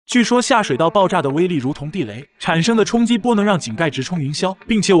据说下水道爆炸的威力如同地雷，产生的冲击波能让井盖直冲云霄，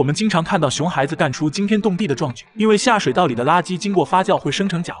并且我们经常看到熊孩子干出惊天动地的壮举。因为下水道里的垃圾经过发酵会生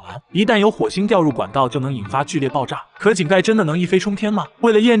成甲烷，一旦有火星掉入管道，就能引发剧烈爆炸。可井盖真的能一飞冲天吗？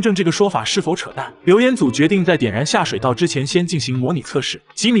为了验证这个说法是否扯淡，留言组决定在点燃下水道之前先进行模拟测试。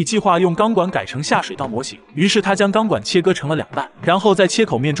吉米计划用钢管改成下水道模型，于是他将钢管切割成了2半，然后在切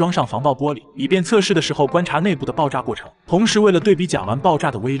口面装上防爆玻璃，以便测试的时候观察内部的爆炸过程。同时，为了对比甲烷爆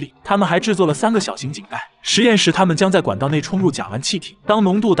炸的威力，他们还制作了3个小型井盖。实验时，他们将在管道内冲入甲烷气体，当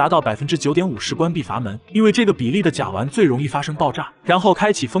浓度达到 9.5% 时关闭阀门，因为这个比例的甲烷最容易发生爆炸，然后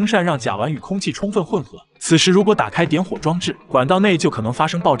开启风扇让甲烷与空气充分混合。此时如果打开点火装置，管道内就可能发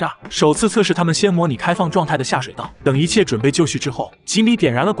生爆炸。首次测试，他们先模拟开放状态的下水道，等一切准备就绪之后，吉米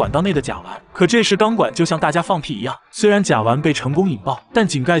点燃了管道内的甲烷。可这时钢管就像大家放屁一样，虽然甲烷被成功引爆，但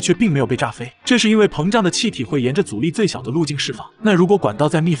井盖却并没有被炸飞。这是因为膨胀的气体会沿着阻力最小的路径释放。那如果管道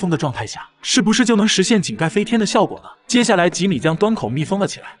在密封的状态下，是不是就能实现井盖飞天的效果呢？接下来吉米将端口密封了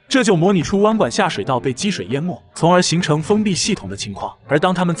起来，这就模拟出弯管下水道被积水淹没，从而形成封闭系统的情况。而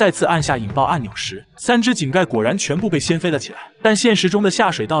当他们再次按下引爆按钮时，3只井盖果然全部被掀飞了起来。但现实中的下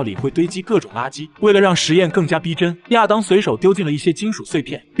水道里会堆积各种垃圾，为了让实验更加逼真，亚当随手丢进了一些金属碎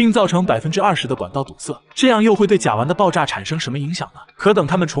片，并造成 20% 的管道堵塞。这样又会对甲烷的爆炸产生什么影响呢？可等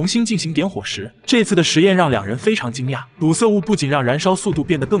他们重新进行点火时，这次的实验让2人非常惊讶。堵塞物不仅让燃烧速度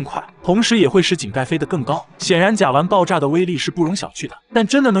变得更快，同时也会使井盖飞得更高。显然甲烷爆炸的威力是不容小觑的，但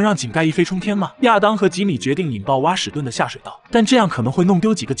真的能让井盖一飞冲天吗？亚当和吉米决定引爆挖史顿的下水道，但这样可能会弄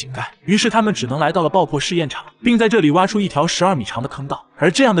丢几个井盖，于是他们只能来到了爆破试验场，并在这里挖出一条12米长的坑道，而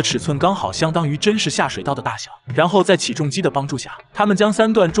这样的尺寸刚好相当于真实下水道的大小。然后在起重机的帮助下，他们将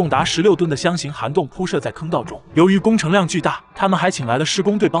3段重达16吨的箱型涵洞铺设在坑道中。由于工程量巨大，他们还请来了施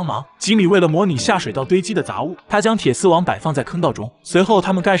工队帮忙。吉米为了模拟下水道堆积的杂物，他将铁丝网摆放在坑道中，随后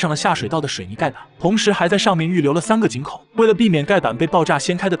他们盖上了下水道的水泥盖板，同时还在上面预留了3个井口。为了避免盖板被爆炸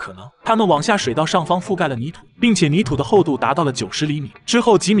掀开的可能，他们往下水道上方覆盖了泥土，并且泥土的厚度达到了90厘米。之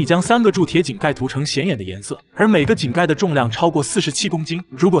后吉米将3个铸铁井盖涂成显眼的颜色，而每个井盖的重量超过47公斤，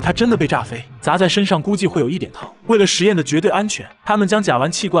如果它真的被炸飞，砸在身上估计会有一点疼。为了实验的绝对安全，他们将甲烷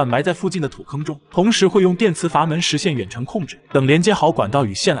气罐埋在附近的土坑中，同时会用电磁阀门实现远程控制。等连接好管道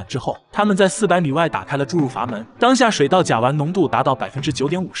与线缆之后，他们在400米外打开了注入阀门。当下水道甲烷浓度达到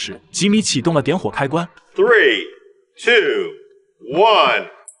 9.5% 时，吉米启动了点火开关。3, 2, 1。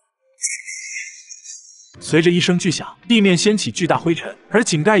随着一声巨响，地面掀起巨大灰尘，而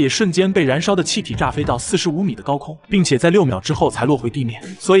井盖也瞬间被燃烧的气体炸飞到45米的高空，并且在6秒之后才落回地面。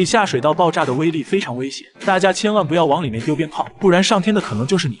所以下水道爆炸的威力非常危险，大家千万不要往里面丢鞭炮，不然上天的可能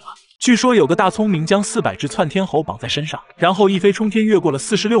就是你了。据说有个大聪明将400只窜天猴绑在身上，然后一飞冲天越过了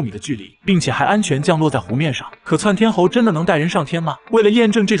46米的距离，并且还安全降落在湖面上。可窜天猴真的能带人上天吗？为了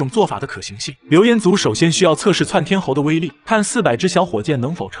验证这种做法的可行性，留言组首先需要测试窜天猴的威力，看400只小火箭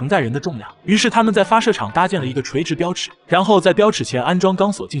能否承载人的重量。于是他们在发射场搭建了一个垂直标尺，然后在标尺前安装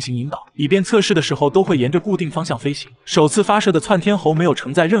钢索进行引导，以便测试的时候都会沿着固定方向飞行。首次发射的窜天猴没有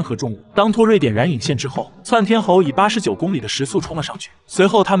承载任何重物，当托瑞点燃引线之后，窜天猴以89公里的时速冲了上去。随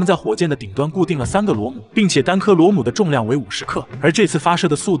后他们在火箭的顶端固定了3个螺母，并且单颗螺母的重量为50克，而这次发射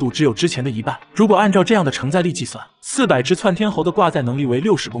的速度只有之前的1半。如果按照这样的承载力计算，400只窜天猴的挂载能力为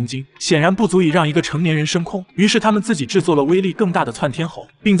60公斤，显然不足以让一个成年人升空。于是他们自己制作了威力更大的窜天猴，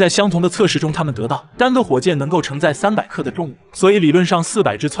并在相同的测试中，他们得到单个火箭能够承载300克的重物，所以理论上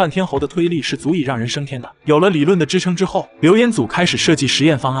400只窜天猴的推力是足以让人升天的。有了理论的支撑之后，留言组开始设计实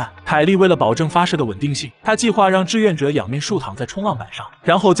验方案。凯莉为了保证发射的稳定性，她计划让志愿者仰面竖躺在冲浪板上，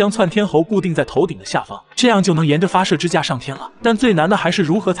然后将窜天猴固定在头顶的下方，这样就能沿着发射支架上天了。但最难的还是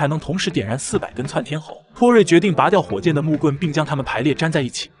如何才能同时点燃400根窜天猴。托瑞决定拔掉火箭的木棍，并将它们排列粘在一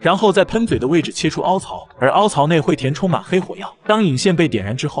起，然后在喷嘴的位置切出凹槽，而凹槽内会填充满黑火药。当引线被点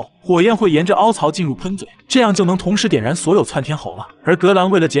燃之后，火焰会沿着凹槽进入喷嘴，这样就能同时点燃所有窜天猴了。而格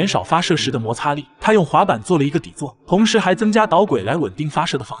兰为了减少发射时的摩擦力，他用滑板做了一个底座，同时还增加导轨来稳定发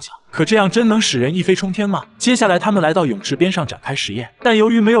射的方向。可这样真能使人一飞冲天吗？接下来他们来到泳池边上展开实验，但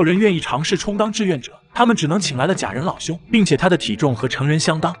由于没有人愿意尝试充当志愿者，他们只能请来了假人老兄，并且他的体重和成人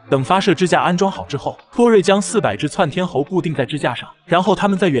相当。等发射支架安装好之后，托瑞将400只窜天猴固定在支架上，然后他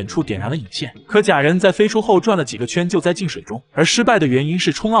们在远处点燃了引线。可假人在飞出后转了几个圈就栽进水中，而失败的原因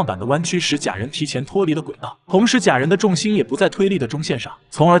是冲浪板的弯曲使假人提前脱离了轨道，同时假人的重心也不在推力的中线上，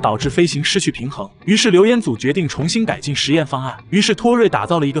从而导致飞行失去平衡。于是留言组决定重新改进实验方案，于是托瑞打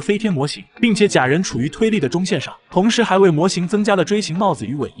造了一个飞天模型，并且假人处于推力的中线上，同时还为模型增加了锥形帽子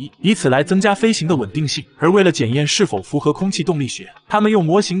与尾翼，以此来增加飞行的稳定定性。而为了检验是否符合空气动力学，他们用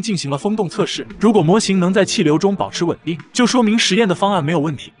模型进行了风洞测试。如果模型能在气流中保持稳定，就说明实验的方案没有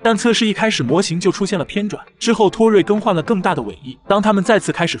问题。但测试一开始，模型就出现了偏转。之后，托瑞更换了更大的尾翼。当他们再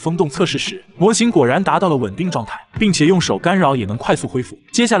次开始风洞测试时，模型果然达到了稳定状态，并且用手干扰也能快速恢复。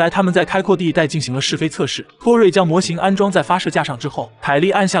接下来，他们在开阔地一带进行了试飞测试。托瑞将模型安装在发射架上之后，凯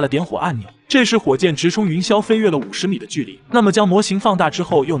利按下了点火按钮。这时火箭直冲云霄，飞越了50米的距离。那么将模型放大之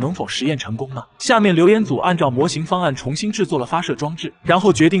后，又能否实验成功呢？下面留言组按照模型方案重新制作了发射装置，然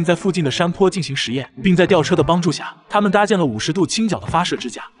后决定在附近的山坡进行实验，并在吊车的帮助下，他们搭建了50度倾角的发射支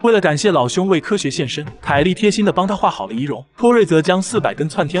架。为了感谢老兄为科学献身，凯利贴心的帮他画好了仪容，托瑞则将400根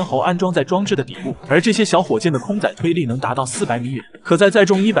窜天猴安装在装置的底部。而这些小火箭的空载推力能达到400米远，可在载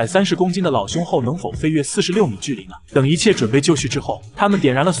重130公斤的老兄后，能否飞越46米距离呢？等一切准备就绪之后，他们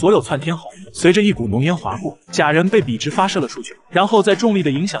点燃了所有窜天猴。随着一股浓烟划过，假人被笔直发射了出去，然后在重力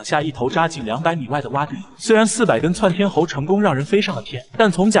的影响下一头扎进200米外的洼地。虽然400根窜天猴成功让人飞上了天，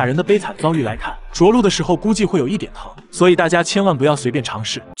但从假人的悲惨遭遇来看，着陆的时候估计会有一点疼，所以大家千万不要随便尝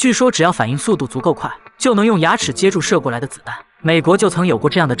试。据说只要反应速度足够快，就能用牙齿接住射过来的子弹。美国就曾有过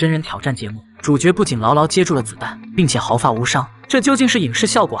这样的真人挑战节目，主角不仅牢牢接住了子弹，并且毫发无伤。这究竟是影视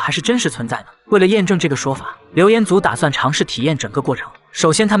效果还是真实存在呢？为了验证这个说法，留言组打算尝试体验整个过程。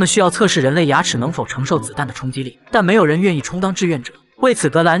首先，他们需要测试人类牙齿能否承受子弹的冲击力，但没有人愿意充当志愿者。为此，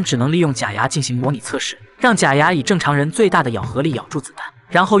格兰只能利用假牙进行模拟测试，让假牙以正常人最大的咬合力咬住子弹，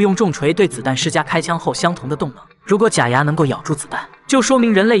然后用重锤对子弹施加开枪后相同的动能。如果假牙能够咬住子弹，就说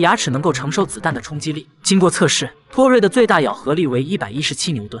明人类牙齿能够承受子弹的冲击力。经过测试，托瑞的最大咬合力为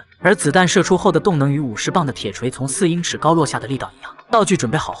117牛顿，而子弹射出后的动能与50磅的铁锤从4英尺高落下的力道一样。道具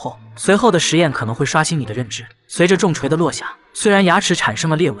准备好后，随后的实验可能会刷新你的认知。随着重锤的落下，虽然牙齿产生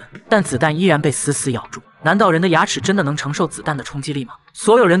了裂纹，但子弹依然被死死咬住。难道人的牙齿真的能承受子弹的冲击力吗？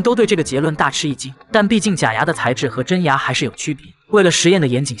所有人都对这个结论大吃一惊，但毕竟假牙的材质和真牙还是有区别。为了实验的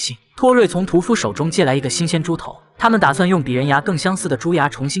严谨性，托瑞从屠夫手中借来一个新鲜猪头，他们打算用比人牙更相似的猪牙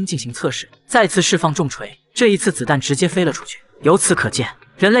重新进行测试，再次释放重锤，这一次子弹直接飞了出去。由此可见，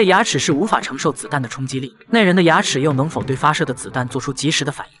人类牙齿是无法承受子弹的冲击力，那人的牙齿又能否对发射的子弹做出及时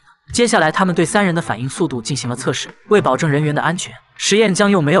的反应呢？接下来，他们对3人的反应速度进行了测试。为保证人员的安全，实验将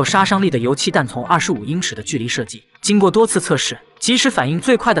用没有杀伤力的油气弹从25英尺的距离射击。经过多次测试，即使反应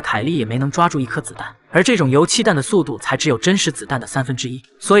最快的凯利也没能抓住一颗子弹，而这种油气弹的速度才只有真实子弹的1/3，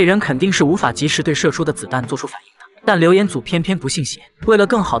所以人肯定是无法及时对射出的子弹做出反应的。但留言组偏偏不信邪，为了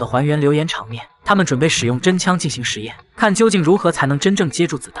更好的还原留言场面，他们准备使用真枪进行实验，看究竟如何才能真正接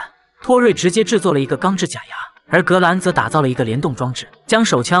住子弹。托瑞直接制作了一个钢制假牙，而格兰则打造了一个联动装置，将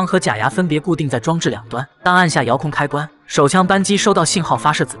手枪和假牙分别固定在装置两端。当按下遥控开关，手枪扳机收到信号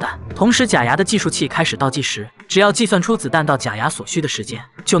发射子弹，同时假牙的计数器开始倒计时，只要计算出子弹到假牙所需的时间，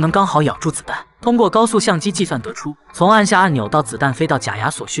就能刚好咬住子弹。通过高速相机计算得出，从按下按钮到子弹飞到假牙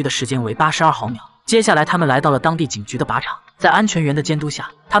所需的时间为82毫秒。接下来他们来到了当地警局的靶场，在安全员的监督下，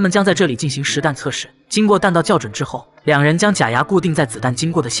他们将在这里进行实弹测试。经过弹道校准之后，两人将假牙固定在子弹经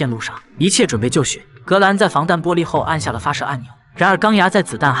过的线路上，一切准备就绪。格兰在防弹玻璃后按下了发射按钮，然而钢牙在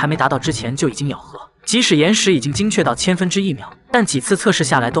子弹还没达到之前就已经咬合，即使延时已经精确到1/1000秒，但几次测试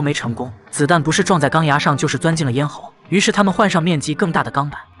下来都没成功。子弹不是撞在钢牙上，就是钻进了咽喉。于是他们换上面积更大的钢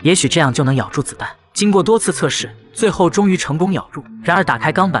板，也许这样就能咬住子弹。经过多次测试，最后终于成功咬住。然而打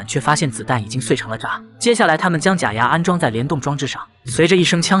开钢板却发现子弹已经碎成了渣。接下来他们将假牙安装在联动装置上，随着一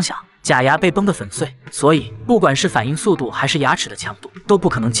声枪响，假牙被崩得粉碎。所以不管是反应速度还是牙齿的强度，都不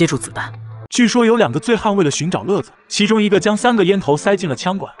可能接住子弹。据说有2个醉汉为了寻找乐子，其中一个将3个烟头塞进了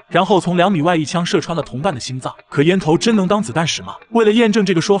枪管，然后从2米外一枪射穿了同伴的心脏。可烟头真能当子弹使吗？为了验证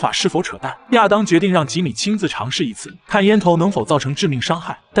这个说法是否扯淡，亚当决定让吉米亲自尝试一次，看烟头能否造成致命伤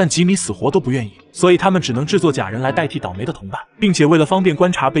害。但吉米死活都不愿意，所以他们只能制作假人来代替倒霉的同伴，并且为了方便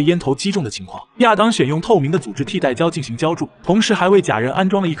观察被烟头击中的情况，亚当选用透明的组织替代胶进行浇筑，同时还为假人安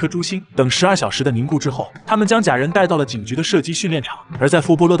装了一颗珠心。等12小时的凝固之后，他们将假人带到了警局的射击训练场。而在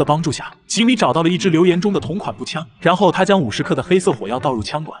富波勒的帮助下，吉米找到了一支留言中的同款步枪，然后他将50克的黑色火药倒入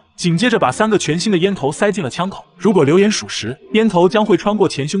枪管，紧接着把3个全新的烟头塞进了枪口。如果留言属实，烟头将会穿过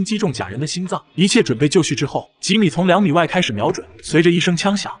前胸击中假人的心脏。一切准备就绪之后，吉米从2米外开始瞄准，随着一声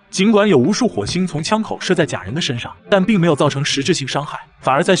枪响，尽管有无数火星从枪口射在假人的身上，但并没有造成实质性伤害，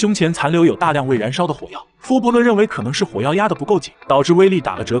反而在胸前残留有大量未燃烧的火药。富伯勒认为可能是火药压得不够紧，导致威力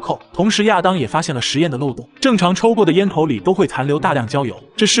打了折扣。同时亚当也发现了实验的漏洞，正常抽过的烟头里都会残留大量焦油，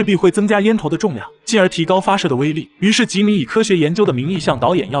这势必会增加烟头的重量，进而提高发射的威力。于是吉米以科学研究的名义向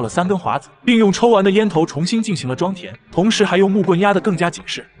导演要了3根华子，并用抽完的烟头重新进行了装填，同时还用木棍压得更加紧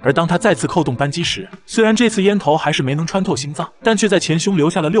实。而当他再次扣动扳机时，虽然这次烟头还是没能穿透心脏，但却在前胸留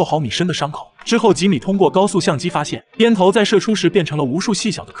下了6毫米深的伤口。之后几米通过高速相机发现，烟头在射出时变成了无数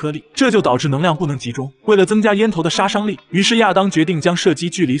细小的颗粒，这就导致能量不能集中。为了增加烟头的杀伤力，于是亚当决定将射击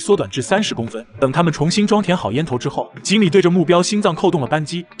距离缩短至30公分。等他们重新装填好烟头之后，吉米对着目标心脏扣动了扳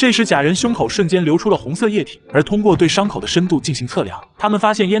机，这时假人胸口瞬间流出了红色液体，而通过对伤口的深度进行测量，他们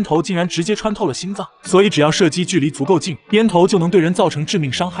发现烟头竟然直接穿透了心脏，所以只要射击距离足够近，烟头就能对人造成致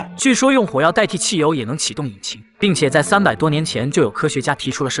命伤害。据说用火药代替汽油也能启动引擎，并且在300多年前就有科学家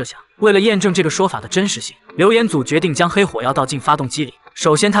提出了设想。为了验证这个说法的真实性，流言组决定将黑火药倒进发动机里。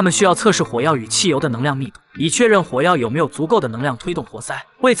首先，他们需要测试火药与汽油的能量密度，以确认火药有没有足够的能量推动活塞。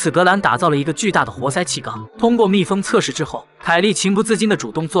为此，格兰打造了一个巨大的活塞气缸。通过密封测试之后，凯莉情不自禁地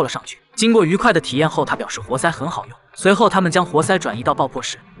主动坐了上去。经过愉快的体验后，他表示活塞很好用。随后，他们将活塞转移到爆破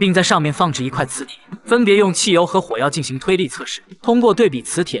室，并在上面放置一块磁铁，分别用汽油和火药进行推力测试。通过对比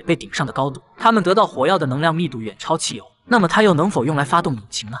磁铁被顶上的高度，他们得到火药的能量密度远超汽油。那么它又能否用来发动引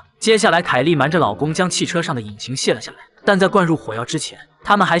擎呢？接下来，凯莉瞒着老公将汽车上的引擎卸了下来，但在灌入火药之前，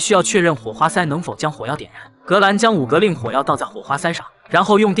他们还需要确认火花塞能否将火药点燃。格兰将5个令火药倒在火花塞上，然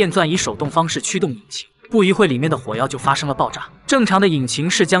后用电钻以手动方式驱动引擎。不一会，里面的火药就发生了爆炸。正常的引擎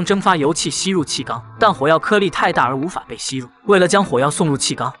是将蒸发油气吸入气缸，但火药颗粒太大而无法被吸入。为了将火药送入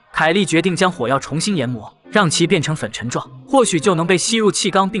气缸，凯莉决定将火药重新研磨，让其变成粉尘状，或许就能被吸入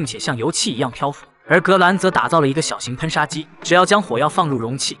气缸，并且像油气一样漂浮。而格兰则打造了一个小型喷砂机，只要将火药放入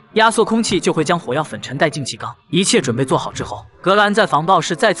容器，压缩空气就会将火药粉尘带进气缸。一切准备做好之后，格兰在防爆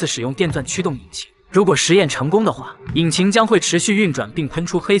室再次使用电钻驱动引擎。如果实验成功的话，引擎将会持续运转并喷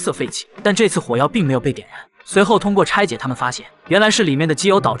出黑色废气，但这次火药并没有被点燃。随后通过拆解，他们发现原来是里面的机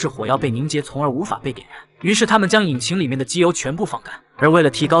油导致火药被凝结，从而无法被点燃。于是他们将引擎里面的机油全部放干。而为了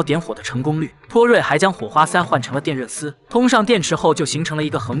提高点火的成功率，托瑞还将火花塞换成了电热丝，通上电池后就形成了一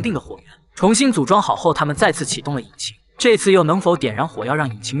个恒定的火源。重新组装好后，他们再次启动了引擎，这次又能否点燃火药让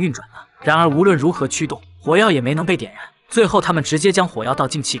引擎运转呢？然而无论如何驱动，火药也没能被点燃。最后他们直接将火药倒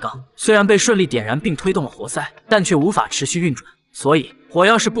进气缸，虽然被顺利点燃并推动了活塞，但却无法持续运转，所以火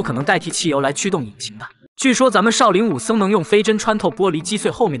药是不可能代替汽油来驱动引擎的。据说咱们少林武僧能用飞针穿透玻璃击碎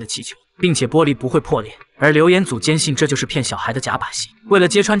后面的气球，并且玻璃不会破裂，而流言组坚信这就是骗小孩的假把戏。为了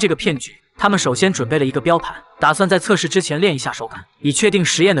揭穿这个骗局，他们首先准备了一个标盘，打算在测试之前练一下手感，以确定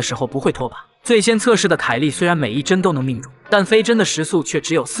实验的时候不会脱靶。最先测试的凯莉虽然每一针都能命中，但飞针的时速却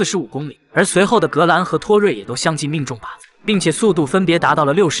只有45公里，而随后的格兰和托瑞也都相继命中靶子，并且速度分别达到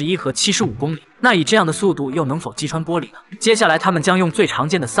了61和75公里。那以这样的速度又能否击穿玻璃呢？接下来他们将用最常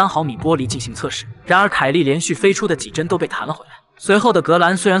见的3毫米玻璃进行测试。然而凯莉连续飞出的几针都被弹了回来。随后的格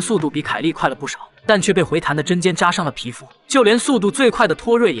兰虽然速度比凯莉快了不少，但却被回弹的针尖扎伤了皮肤。就连速度最快的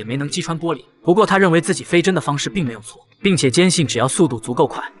托瑞也没能击穿玻璃。不过他认为自己飞针的方式并没有错，并且坚信只要速度足够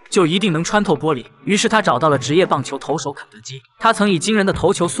快，就一定能穿透玻璃。于是他找到了职业棒球投手肯德基，他曾以惊人的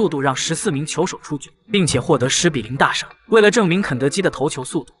投球速度让14名球手出局，并且获得10比0大胜。为了证明肯德基的投球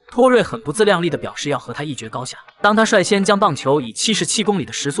速度，托瑞很不自量力地表示要和他一决高下。当他率先将棒球以77公里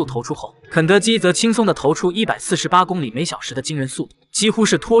的时速投出后，肯德基则轻松地投出148公里每小时的惊人速度，几乎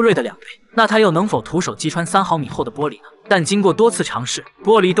是托瑞的2倍。那他又能否徒手击穿3毫米厚的玻璃呢？但经过多次尝试，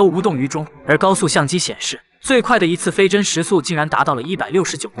玻璃都无动于衷。而高速相机显示，最快的一次飞针时速竟然达到了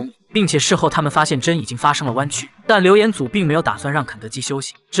169公里，并且事后他们发现针已经发生了弯曲。但流言组并没有打算让肯德基休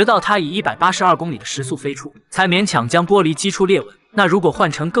息，直到他以182公里的时速飞出，才勉强将玻璃击出裂纹。那如果换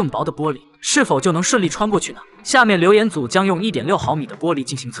成更薄的玻璃，是否就能顺利穿过去呢？下面流言组将用1.6毫米的玻璃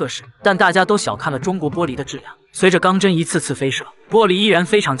进行测试，但大家都小看了中国玻璃的质量。随着钢针一次次飞射，玻璃依然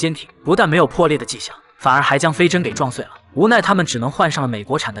非常坚挺，不但没有破裂的迹象，反而还将飞针给撞碎了。无奈他们只能换上了美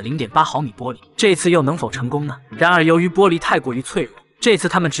国产的0.8毫米玻璃，这次又能否成功呢？然而由于玻璃太过于脆弱，这次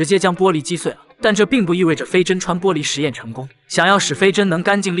他们直接将玻璃击碎了。但这并不意味着飞针穿玻璃实验成功。想要使飞针能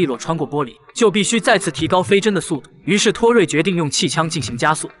干净利落穿过玻璃，就必须再次提高飞针的速度。于是托瑞决定用气枪进行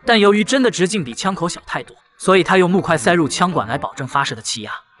加速，但由于针的直径比枪口小太多，所以他用木块塞入枪管来保证发射的气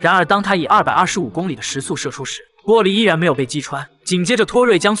压。然而当他以225公里的时速射出时，玻璃依然没有被击穿。紧接着托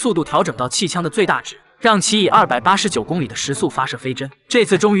瑞将速度调整到气枪的最大值，让其以289公里的时速发射飞针。这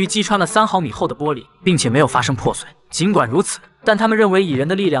次终于击穿了3毫米厚的玻璃，并且没有发生破碎。尽管如此，但他们认为蚁人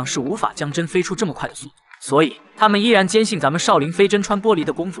的力量是无法将针飞出这么快的速度，所以他们依然坚信咱们少林飞针穿玻璃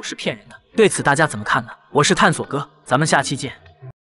的功夫是骗人的。对此大家怎么看呢？我是探索哥，咱们下期见。